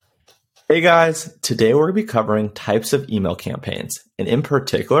Hey guys, today we're going to be covering types of email campaigns. And in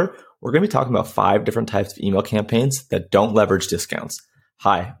particular, we're going to be talking about 5 different types of email campaigns that don't leverage discounts.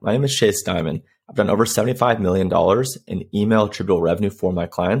 Hi, my name is Chase Diamond. I've done over $75 million in email attributable revenue for my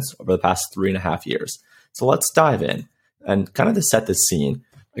clients over the past 3.5 years. So let's dive in and kind of to set the scene.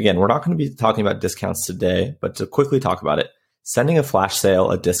 Again, we're not going to be talking about discounts today, but to quickly talk about it, sending a flash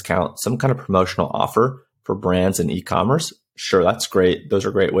sale, a discount, some kind of promotional offer for brands and e-commerce, sure, that's great. Those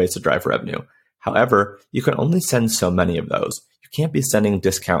are great ways to drive revenue. However, you can only send so many of those. You can't be sending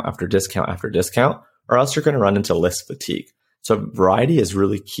discount after discount after discount, or else you're going to run into list fatigue. So variety is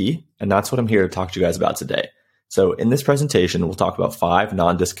really key, and that's what I'm here to talk to you guys about today. So in this presentation, we'll talk about 5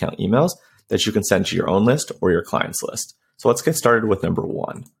 non-discount emails that you can send to your own list or your client's list. So let's get started with number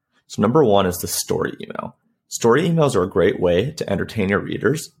 1. So number 1 is the story email. Story emails are a great way to entertain your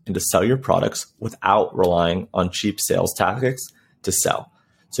readers and to sell your products without relying on cheap sales tactics to sell.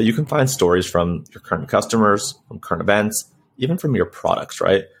 So you can find stories from your current customers, from current events, even from your products,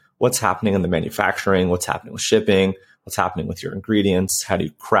 right? What's happening in the manufacturing, what's happening with shipping, what's happening with your ingredients, how do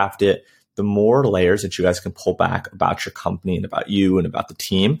you craft it? The more layers that you guys can pull back about your company and about you and about the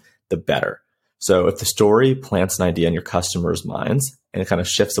team, the better. So if the story plants an idea in your customers' minds and it kind of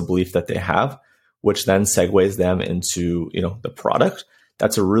shifts a belief that they have, which then segues them into, the product,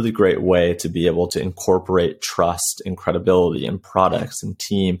 that's a really great way to be able to incorporate trust and credibility and products and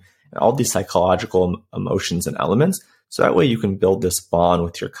team and all these psychological emotions and elements. So that way you can build this bond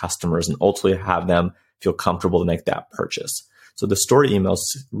with your customers and ultimately have them feel comfortable to make that purchase. So the story email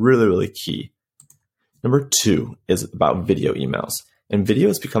is really, really key. Number 2 is about video emails. And video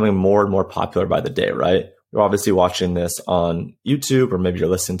is becoming more and more popular by the day, right? You're obviously watching this on YouTube, or maybe you're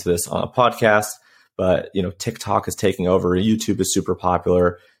listening to this on a podcast. But, TikTok is taking over. YouTube is super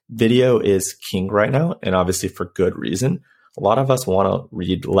popular. Video is king right now, and obviously for good reason. A lot of us want to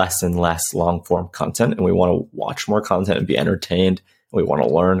read less and less long form content, and we want to watch more content and be entertained. And we want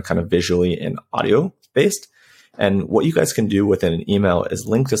to learn kind of visually and audio based. And what you guys can do within an email is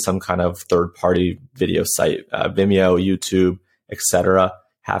link to some kind of third party video site, Vimeo, YouTube, etc.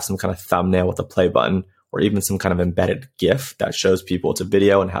 Have some kind of thumbnail with a play button, or even some kind of embedded GIF that shows people it's a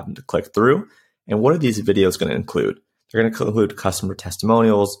video and have them to click through. And what are these videos going to include? They're going to include customer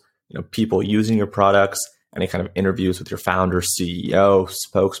testimonials, people using your products, any kind of interviews with your founder, CEO,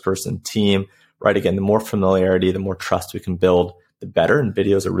 spokesperson, team, right? Again, the more familiarity, the more trust we can build, the better. And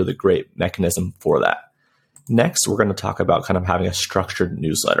video is a really great mechanism for that. Next, we're going to talk about kind of having a structured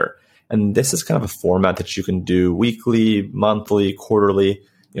newsletter. And this is kind of a format that you can do weekly, monthly, quarterly,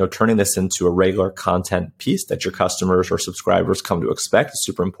 turning this into a regular content piece that your customers or subscribers come to expect is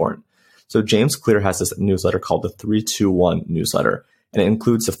super important. So James Clear has this newsletter called the 321 newsletter, and it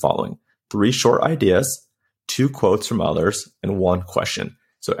includes the following: 3 short ideas, 2 quotes from others, and 1 question.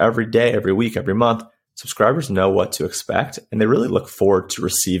 So every day, every week, every month, subscribers know what to expect, and they really look forward to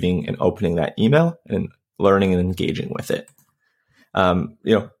receiving and opening that email and learning and engaging with it.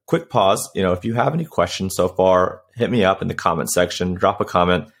 Quick pause. If you have any questions so far, hit me up in the comment section, drop a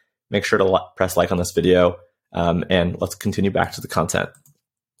comment, make sure to press like on this video, and let's continue back to the content.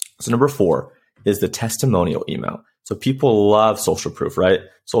 So number 4 is the testimonial email. So people love social proof, right?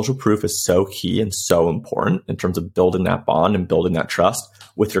 Social proof is so key and so important in terms of building that bond and building that trust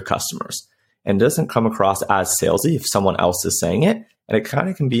with your customers. And it doesn't come across as salesy if someone else is saying it, and it kind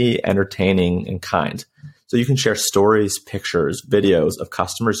of can be entertaining and kind. So you can share stories, pictures, videos of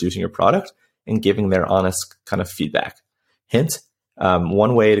customers using your product and giving their honest kind of feedback. Hint,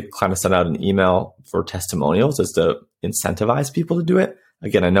 one way to kind of send out an email for testimonials is to incentivize people to do it.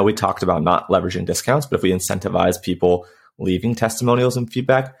 Again, I know we talked about not leveraging discounts, but if we incentivize people leaving testimonials and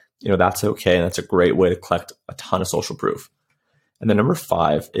feedback, that's okay. And that's a great way to collect a ton of social proof. And then number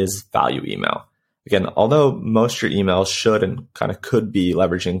 5 is value email. Again, although most of your emails should and kind of could be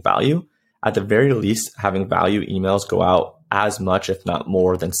leveraging value, at the very least, having value emails go out as much, if not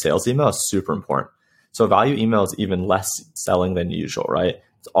more, than sales email is super important. So value email is even less selling than usual, right?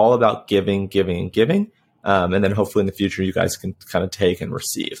 It's all about giving, giving, and giving. And then hopefully in the future, you guys can kind of take and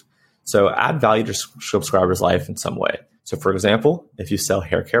receive. So add value to subscribers' life in some way. So for example, if you sell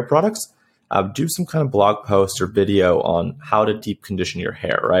hair care products, do some kind of blog post or video on how to deep condition your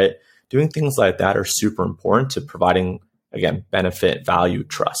hair, right? Doing things like that are super important to providing, again, benefit, value,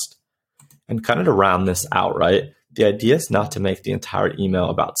 trust. And kind of to round this out, right? The idea is not to make the entire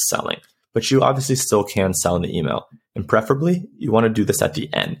email about selling, but you obviously still can sell in the email. And preferably, you want to do this at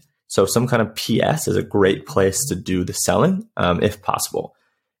the end. So some kind of PS is a great place to do the selling, if possible.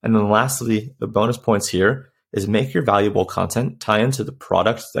 And then lastly, the bonus points here is make your valuable content tie into the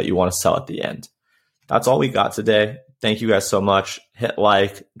product that you want to sell at the end. That's all we got today. Thank you guys so much. Hit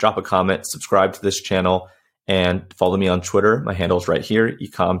like, drop a comment, subscribe to this channel, and follow me on Twitter. My handle is right here,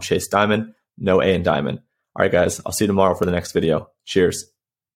 ecom Chase Diamond, no A in Diamond. All right, guys, I'll see you tomorrow for the next video. Cheers.